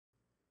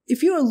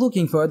If you are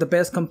looking for the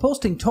best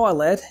composting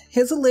toilet,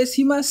 here's a list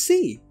you must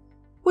see.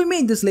 We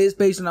made this list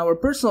based on our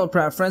personal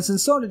preference and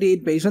sorted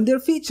it based on their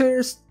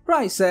features,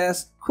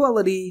 prices,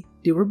 quality,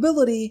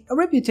 durability, a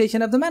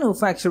reputation of the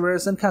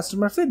manufacturers, and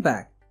customer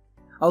feedback.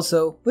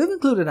 Also, we've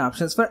included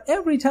options for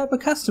every type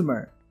of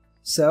customer.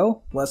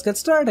 So, let's get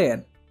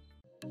started.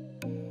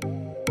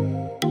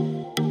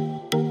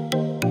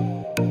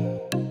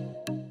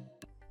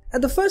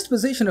 At the first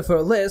position of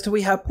our list,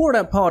 we have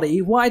Porta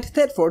Potti White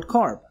Thetford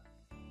Corp.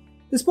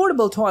 This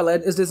portable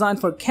toilet is designed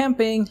for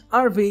camping,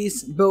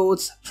 RVs,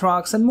 boats,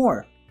 trucks, and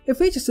more. It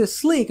features a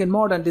sleek and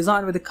modern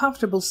design with a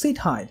comfortable seat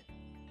height.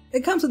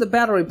 It comes with a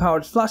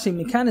battery-powered flushing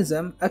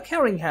mechanism, a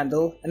carrying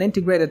handle, an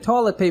integrated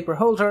toilet paper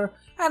holder,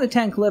 and a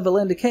tank level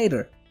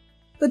indicator.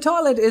 The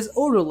toilet is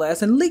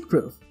odorless and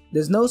leak-proof.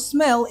 There's no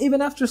smell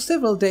even after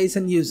several days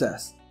in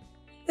uses.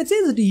 It's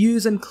easy to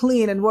use and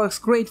clean and works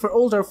great for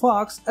older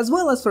folks as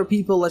well as for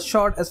people as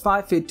short as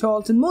 5 feet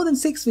tall to more than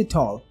 6 feet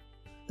tall.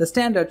 The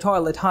standard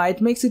toilet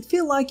height makes it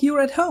feel like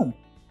you're at home,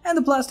 and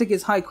the plastic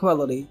is high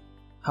quality.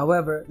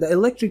 However, the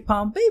electric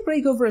pump may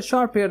break over a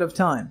short period of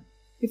time.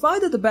 If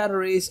either the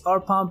batteries or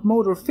pump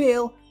motor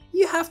fail,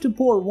 you have to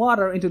pour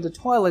water into the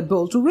toilet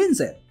bowl to rinse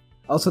it.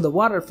 Also, the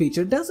water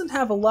feature doesn't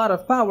have a lot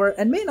of power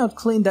and may not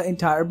clean the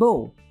entire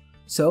bowl,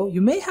 so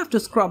you may have to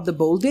scrub the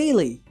bowl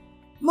daily.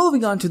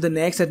 Moving on to the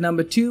next at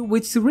number 2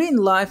 with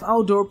SereneLife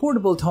Outdoor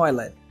Portable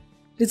Toilet.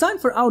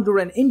 Designed for outdoor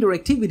and indoor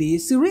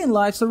activities,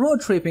 SereneLife's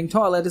road tripping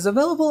toilet is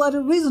available at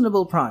a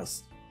reasonable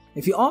price.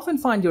 If you often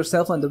find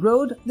yourself on the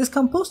road, this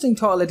composting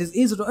toilet is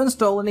easy to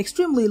install and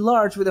extremely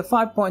large with a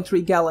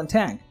 5.3-gallon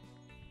tank.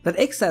 That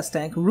excess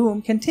tank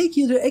room can take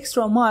you the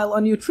extra mile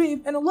on your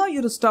trip and allow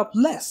you to stop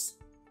less.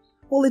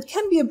 While it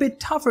can be a bit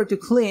tougher to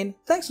clean,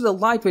 thanks to the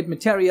lightweight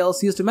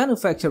materials used to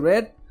manufacture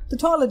it, the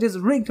toilet is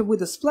rigged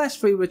with a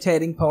splash-free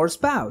rotating power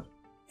spout.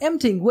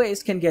 Emptying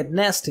waste can get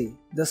nasty.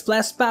 The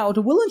splash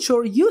spout will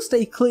ensure you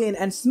stay clean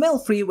and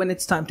smell-free when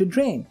it's time to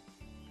drain.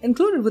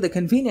 Included with a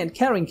convenient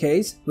carrying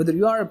case, whether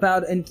you are a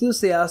boat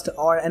enthusiast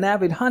or an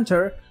avid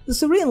hunter, the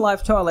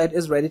SereneLife toilet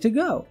is ready to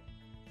go.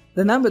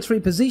 The number 3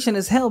 position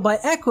is held by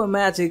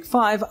Aqua-Magic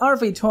 5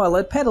 RV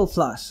Toilet Pedal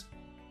Flush.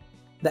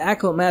 The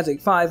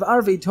Aqua-Magic 5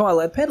 RV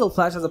Toilet Pedal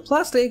Flush is a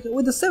plastic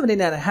with a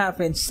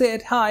 17.5-inch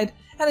seat height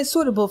and is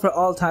suitable for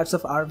all types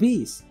of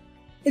RVs.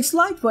 It's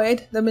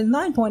lightweight, that means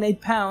 9.8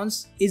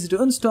 pounds, easy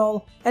to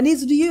install, and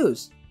easy to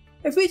use.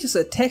 It features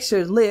a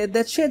textured lid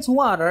that sheds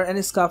water and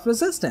is scuff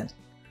resistant.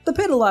 The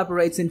pedal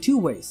operates in 2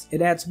 ways.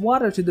 It adds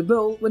water to the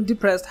bowl when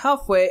depressed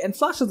halfway and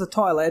flushes the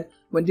toilet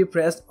when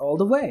depressed all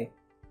the way.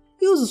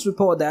 Users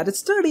report that it's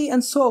sturdy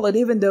and solid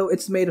even though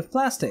it's made of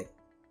plastic.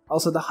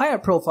 Also, the higher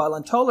profile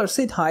and taller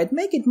seat height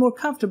make it more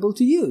comfortable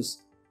to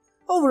use.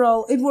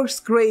 Overall, it works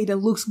great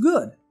and looks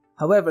good.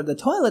 However, the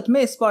toilet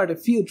may spurt a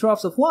few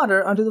drops of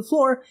water onto the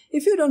floor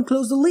if you don't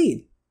close the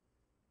lid.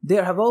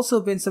 There have also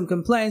been some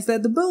complaints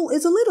that the bowl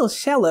is a little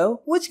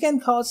shallow, which can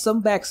cause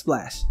some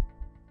backsplash.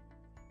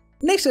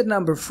 Next at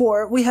number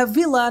 4, we have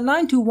Villa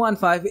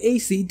 9215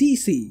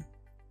 AC/DC.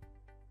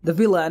 The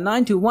Villa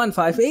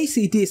 9215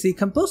 AC/DC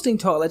composting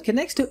toilet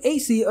connects to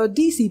AC or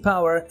DC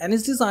power and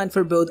is designed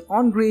for both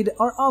on-grid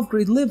or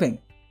off-grid living.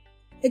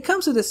 It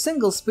comes with a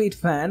single-speed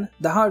fan,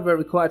 the hardware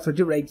required for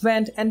direct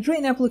vent and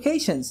drain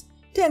applications,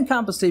 10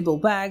 compostable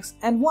bags,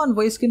 and 1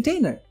 waste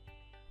container.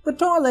 The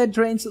toilet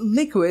drains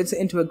liquids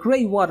into a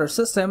grey water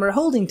system or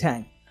holding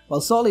tank,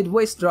 while solid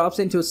waste drops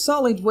into a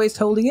solid waste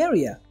holding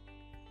area.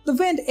 The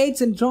vent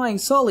aids in drying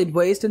solid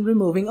waste and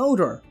removing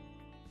odor.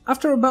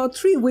 After about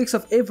 3 weeks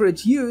of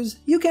average use,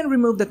 you can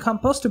remove the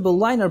compostable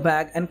liner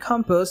bag and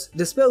compost,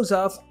 dispose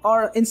of,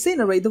 or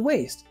incinerate the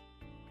waste.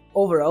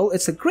 Overall,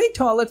 it's a great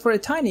toilet for a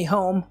tiny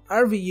home,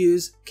 RV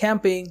use,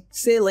 camping,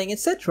 sailing,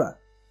 etc.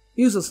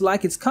 Users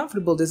like its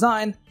comfortable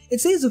design,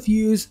 its ease of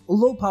use,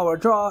 low power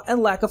draw,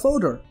 and lack of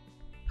odor.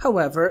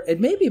 However, it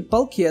may be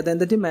bulkier than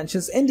the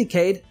dimensions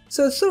indicate,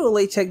 so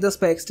thoroughly check the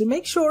specs to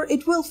make sure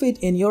it will fit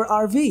in your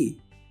RV.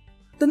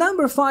 The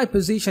number 5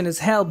 position is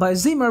held by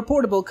Zimmer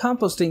Portable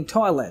Composting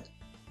Toilet.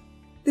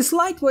 This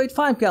lightweight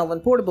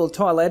 5-gallon portable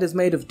toilet is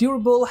made of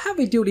durable,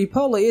 heavy-duty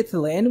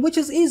polyethylene which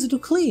is easy to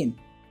clean.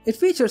 It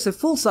features a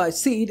full-size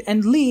seat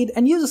and lid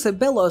and uses a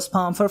bellows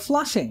pump for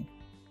flushing.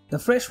 The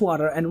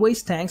freshwater and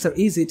waste tanks are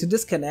easy to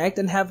disconnect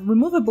and have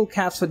removable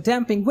caps for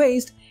damping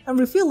waste and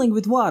refilling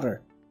with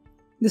water.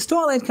 This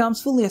toilet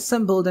comes fully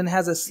assembled and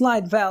has a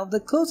slide valve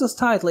that closes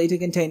tightly to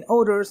contain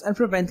odors and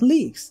prevent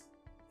leaks.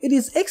 It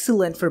is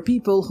excellent for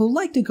people who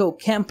like to go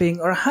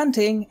camping or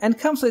hunting and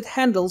comes with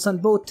handles on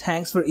both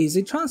tanks for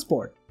easy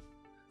transport.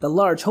 The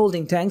large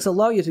holding tanks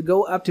allow you to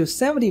go up to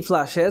 70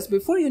 flushes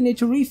before you need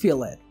to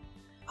refill it.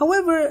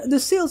 However, the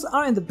seals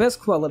aren't the best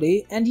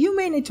quality and you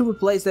may need to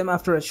replace them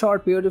after a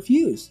short period of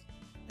use.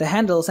 The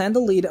handles and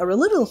the lid are a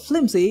little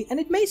flimsy and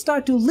it may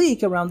start to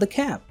leak around the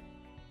cap.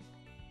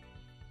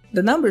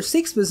 The number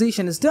 6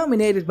 position is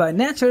dominated by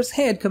Nature's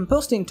Head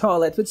Composting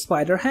Toilet with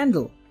Spider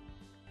Handle.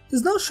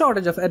 There's no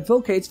shortage of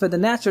advocates for the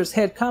Nature's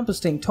Head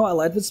Composting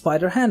Toilet with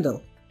Spider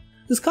Handle.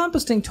 This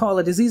composting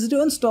toilet is easy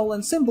to install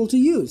and simple to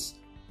use.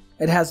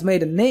 It has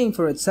made a name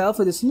for itself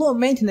with its low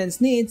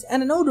maintenance needs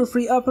and an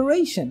odor-free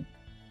operation.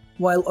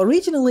 While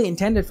originally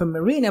intended for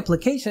marine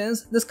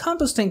applications, this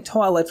composting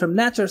toilet from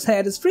Nature's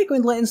Head is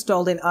frequently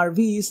installed in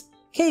RVs,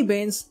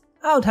 cabins,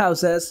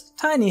 outhouses,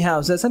 tiny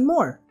houses, and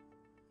more.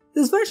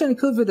 This version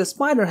equipped with a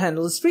spider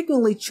handle is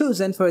frequently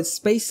chosen for its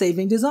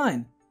space-saving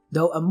design,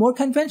 though a more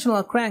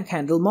conventional crank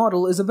handle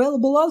model is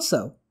available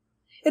also.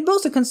 It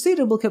boasts a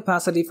considerable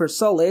capacity for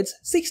solids,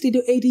 60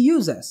 to 80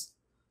 uses,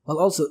 while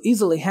also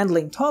easily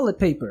handling toilet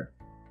paper.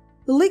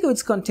 The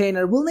liquids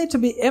container will need to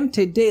be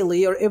emptied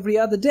daily or every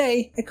other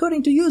day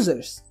according to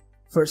users.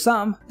 For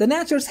some, the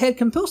Nature's Head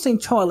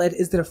composting toilet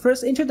is their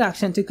first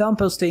introduction to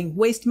composting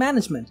waste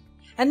management,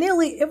 and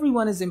nearly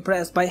everyone is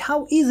impressed by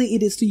how easy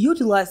it is to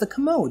utilize the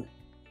commode.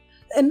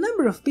 A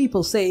number of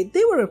people say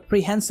they were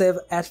apprehensive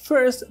at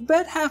first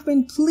but have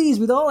been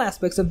pleased with all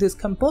aspects of this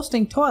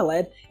composting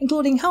toilet,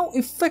 including how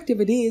effective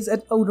it is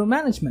at odor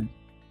management.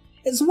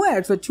 It's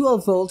wired for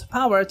 12-volt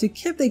power to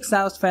keep the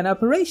exhaust fan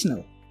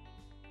operational.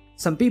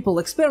 Some people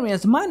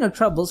experienced minor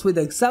troubles with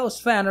the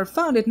exhaust fan or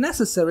found it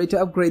necessary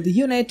to upgrade the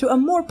unit to a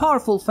more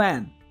powerful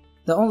fan.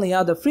 The only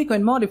other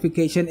frequent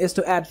modification is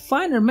to add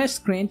finer mesh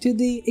screen to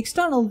the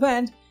external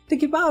vent to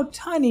keep out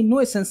tiny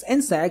nuisance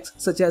insects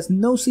such as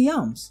nosy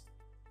elms.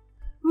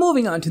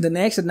 Moving on to the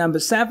next at number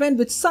 7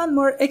 with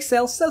Zimmer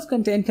XL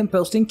Self-Contained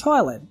Composting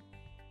Toilet.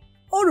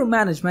 Odor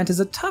management is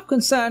a top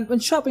concern when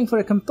shopping for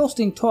a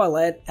composting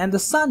toilet, and the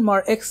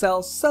Zimmer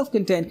XL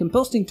Self-Contained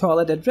Composting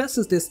Toilet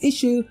addresses this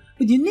issue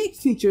with unique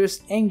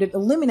features aimed at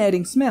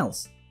eliminating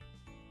smells.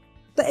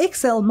 The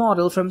XL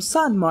model from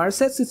Zimmer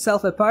sets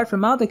itself apart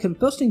from other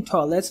composting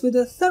toilets with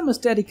a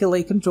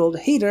thermostatically controlled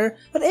heater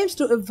that aims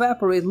to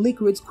evaporate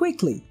liquids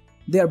quickly,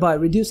 thereby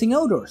reducing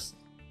odors.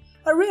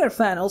 A rear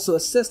fan also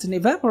assists in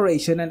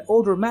evaporation and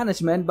odor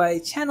management by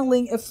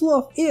channeling a flow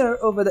of air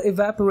over the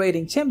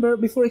evaporating chamber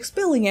before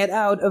expelling it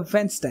out of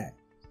vent stack.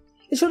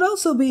 It should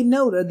also be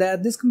noted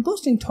that this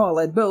composting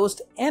toilet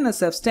boasts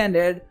NSF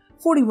standard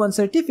 41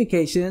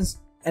 certifications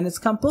and its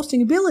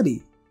composting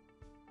ability.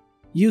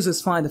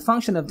 Users find the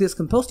function of this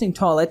composting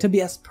toilet to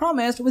be as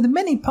promised, with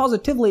many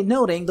positively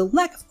noting the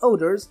lack of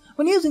odors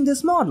when using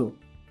this model.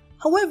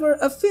 However,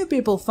 a few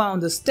people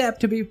found the step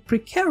to be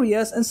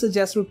precarious and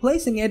suggest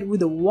replacing it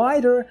with a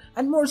wider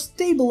and more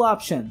stable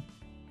option.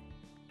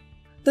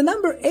 The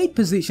number 8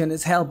 position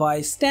is held by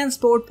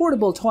Stansport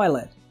Portable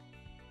Toilet.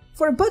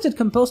 For a budget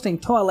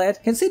composting toilet,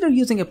 consider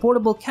using a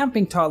portable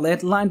camping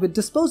toilet lined with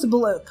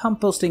disposable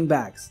composting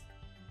bags.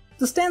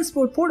 The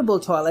Stansport Portable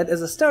Toilet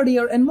is a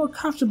sturdier and more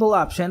comfortable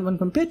option when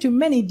compared to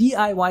many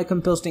DIY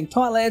composting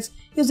toilets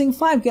using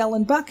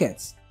 5-gallon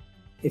buckets.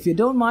 If you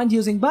don't mind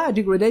using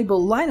biodegradable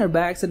liner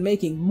bags and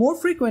making more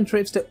frequent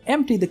trips to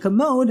empty the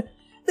commode,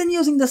 then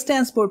using the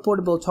Stansport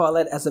Portable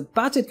Toilet as a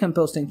budget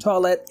composting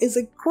toilet is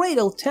a great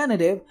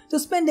alternative to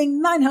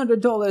spending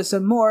 $900 or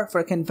more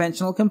for a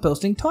conventional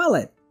composting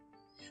toilet.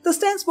 The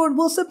Stansport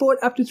will support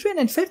up to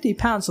 350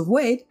 pounds of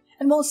weight,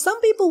 and while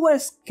some people were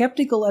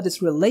skeptical at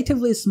its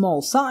relatively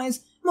small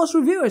size, most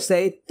reviewers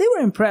say they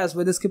were impressed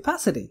with its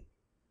capacity.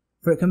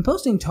 For a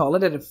composting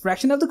toilet at a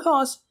fraction of the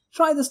cost,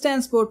 try the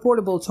Stansport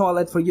Portable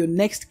Toilet for your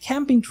next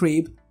camping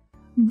trip,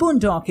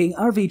 boondocking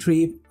RV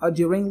trip, or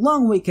during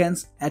long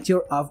weekends at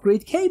your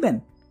off-grid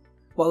cabin.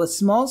 While a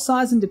small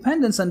size and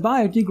dependence on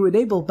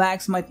biodegradable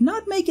bags might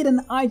not make it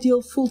an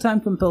ideal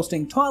full-time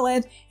composting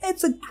toilet,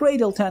 it's a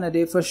great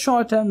alternative for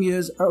short-term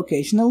use or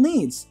occasional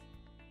needs.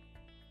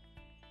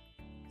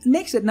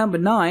 Next at number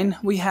 9,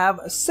 we have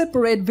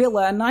Separett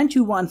Villa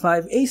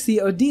 9215 AC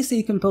or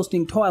DC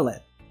Composting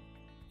Toilet.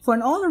 For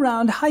an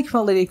all-around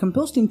high-quality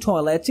composting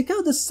toilet, check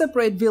out the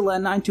Separett Villa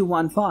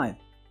 9215.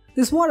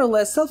 This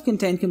waterless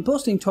self-contained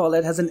composting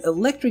toilet has an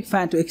electric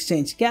fan to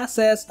exchange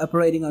gases,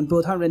 operating on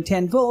both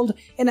 110 volt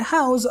in a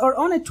house or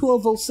on a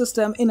 12-volt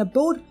system in a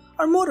boat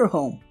or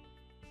motorhome.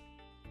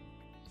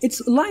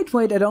 It's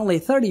lightweight at only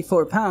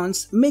 34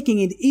 pounds, making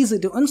it easy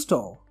to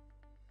install.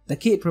 The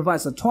kit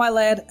provides a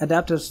toilet,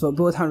 adapters for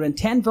both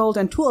 110 volt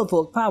and 12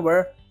 volt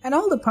power, and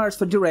all the parts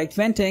for direct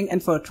venting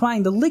and for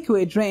trying the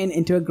liquid drain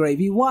into a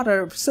gravy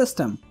water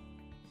system.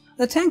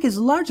 The tank is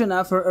large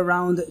enough for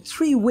around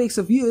 3 weeks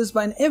of use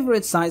by an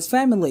average-sized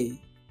family.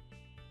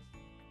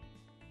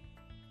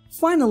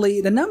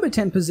 Finally, the number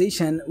 10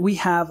 position, we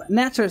have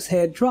Nature's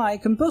Head Dry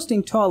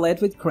Composting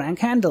Toilet with Crank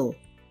Handle.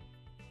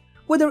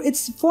 Whether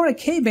it's for a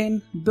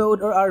cabin,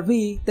 boat or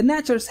RV, the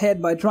Nature's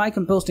Head by Dry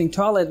Composting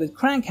Toilet with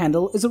Crank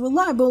Handle is a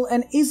reliable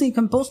and easy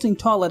composting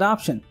toilet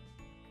option.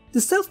 The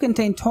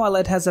self-contained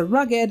toilet has a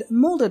rugged,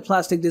 molded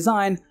plastic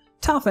design,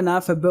 tough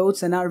enough for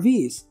boats and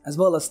RVs, as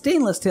well as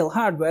stainless steel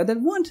hardware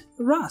that won't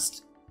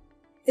rust.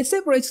 It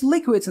separates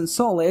liquids and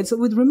solids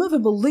with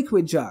removable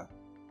liquid jug.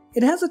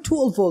 It has a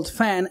 12-volt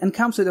fan and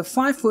comes with a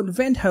 5-foot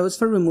vent hose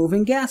for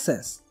removing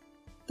gases.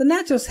 The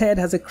Nature's Head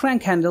has a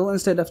crank handle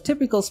instead of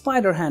typical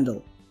spider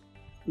handle.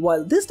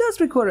 While this does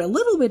require a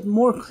little bit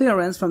more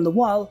clearance from the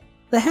wall,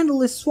 the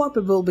handle is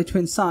swappable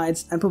between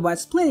sides and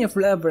provides plenty of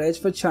leverage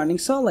for churning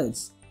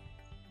solids.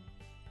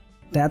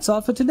 That's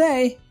all for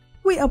today.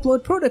 We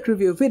upload product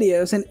review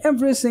videos in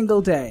every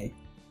single day.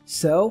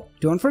 So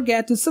don't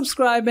forget to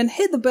subscribe and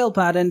hit the bell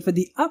button for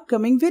the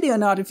upcoming video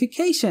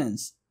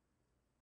notifications.